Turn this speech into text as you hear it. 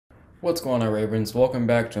What's going on, Ravens? Welcome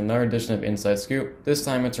back to another edition of Inside Scoop. This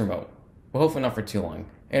time it's remote. Well, hopefully not for too long.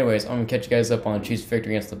 Anyways, I'm going to catch you guys up on the Chiefs'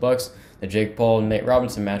 victory against the Bucks, the Jake Paul-Nate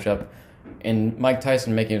Robinson matchup, and Mike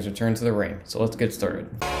Tyson making his return to the ring. So let's get started.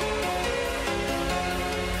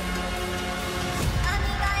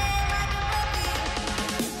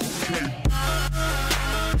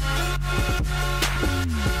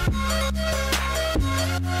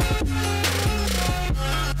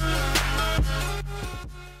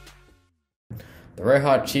 The Red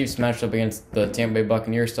Hot Chiefs matched up against the Tampa Bay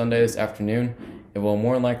Buccaneers Sunday this afternoon. It will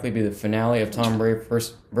more than likely be the finale of Tom Brady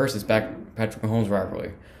versus Patrick Mahomes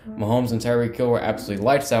rivalry. Mahomes and Tyreek Hill were absolutely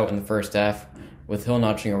lights out in the first half, with Hill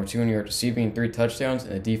notching over 200 yards receiving and 3 touchdowns,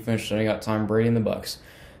 and the defense shutting out Tom Brady and the Bucs.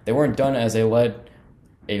 They weren't done as they led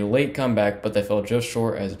a late comeback, but they fell just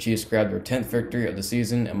short as the Chiefs grabbed their 10th victory of the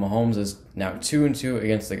season, and Mahomes is now 2-2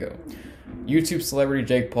 against the GOAT. YouTube celebrity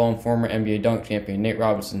Jake Paul and former NBA dunk champion Nate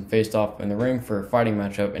Robinson faced off in the ring for a fighting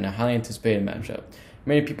matchup in a highly anticipated matchup.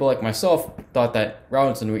 Many people like myself thought that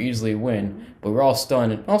Robinson would easily win, but we were all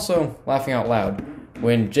stunned and also laughing out loud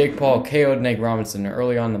when Jake Paul KO'd Nate Robinson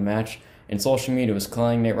early on in the match, and social media was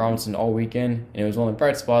calling Nate Robinson all weekend, and it was one of the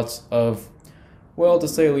bright spots of, well, to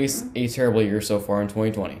say the least, a terrible year so far in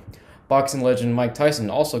 2020. Boxing legend Mike Tyson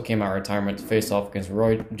also came out of retirement to face off against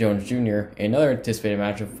Roy Jones Jr., another anticipated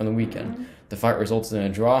matchup from the weekend. The fight resulted in a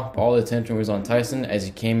draw, but all the attention was on Tyson as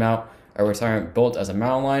he came out of retirement built as a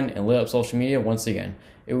mountain lion and lit up social media once again.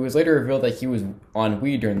 It was later revealed that he was on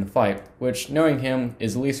weed during the fight, which, knowing him,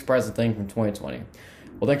 is the least surprising thing from 2020.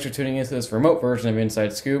 Well, thanks for tuning into this remote version of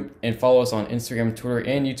Inside Scoop, and follow us on Instagram, Twitter,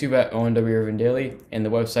 and YouTube at ONW Raven Daily, and the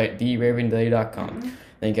website theRavenDaily.com.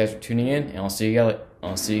 Thank you guys for tuning in, and I'll see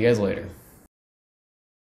you guys later.